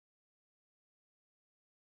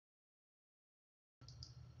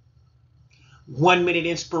1 Minute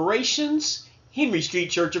Inspirations, Henry Street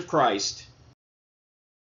Church of Christ.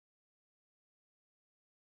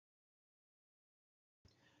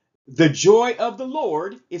 The joy of the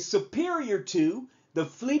Lord is superior to the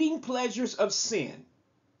fleeting pleasures of sin.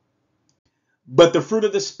 But the fruit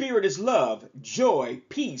of the Spirit is love, joy,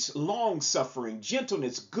 peace, long-suffering,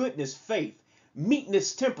 gentleness, goodness, faith,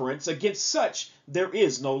 meekness, temperance. Against such there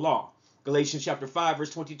is no law. Galatians chapter 5,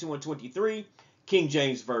 verse 22 and 23, King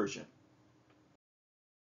James Version.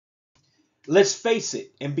 Let's face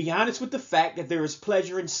it and be honest with the fact that there is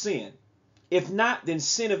pleasure in sin. If not, then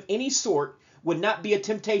sin of any sort would not be a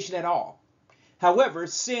temptation at all. However,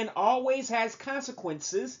 sin always has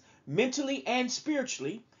consequences, mentally and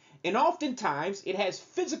spiritually, and oftentimes it has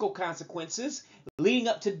physical consequences leading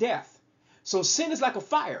up to death. So sin is like a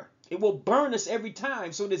fire. It will burn us every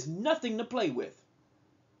time, so there's nothing to play with.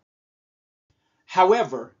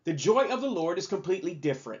 However, the joy of the Lord is completely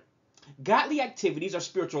different. Godly activities are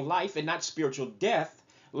spiritual life and not spiritual death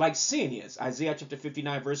like sin is. Isaiah chapter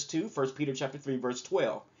 59 verse 2, 1 Peter chapter 3 verse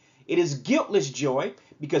 12. It is guiltless joy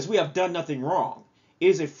because we have done nothing wrong. It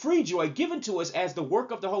is a free joy given to us as the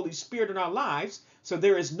work of the Holy Spirit in our lives, so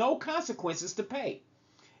there is no consequences to pay.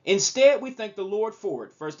 Instead, we thank the Lord for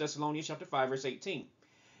it. 1 Thessalonians chapter 5 verse 18.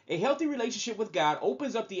 A healthy relationship with God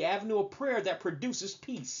opens up the avenue of prayer that produces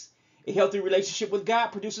peace. A healthy relationship with God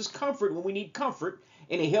produces comfort when we need comfort,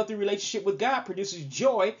 and a healthy relationship with God produces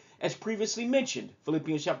joy, as previously mentioned.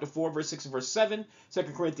 Philippians chapter 4, verse 6 and verse 7, 2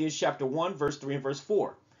 Corinthians chapter 1, verse 3 and verse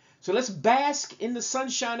 4. So let's bask in the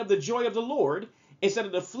sunshine of the joy of the Lord instead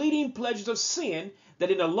of the fleeting pleasures of sin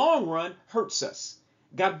that in the long run hurts us.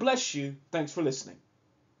 God bless you. Thanks for listening.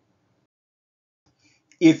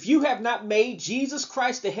 If you have not made Jesus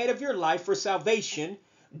Christ the head of your life for salvation,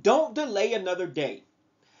 don't delay another day.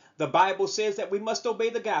 The Bible says that we must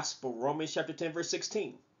obey the gospel, Romans chapter 10, verse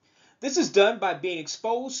 16. This is done by being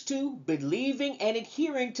exposed to, believing, and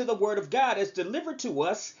adhering to the word of God as delivered to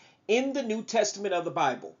us in the New Testament of the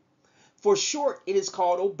Bible. For short, it is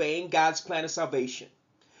called obeying God's plan of salvation.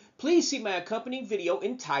 Please see my accompanying video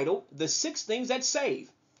entitled, The 6 Things That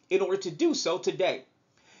Save, in order to do so today.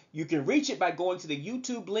 You can reach it by going to the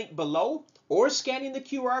YouTube link below or scanning the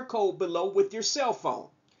QR code below with your cell phone.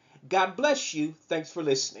 God bless you. Thanks for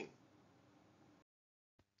listening.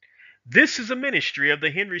 This is a ministry of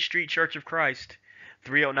the Henry Street Church of Christ,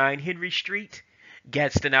 309 Henry Street,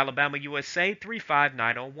 Gadsden, Alabama, USA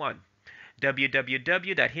 35901.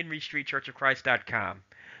 www.henrystreetchurchofchrist.com.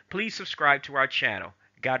 Please subscribe to our channel.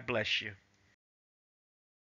 God bless you.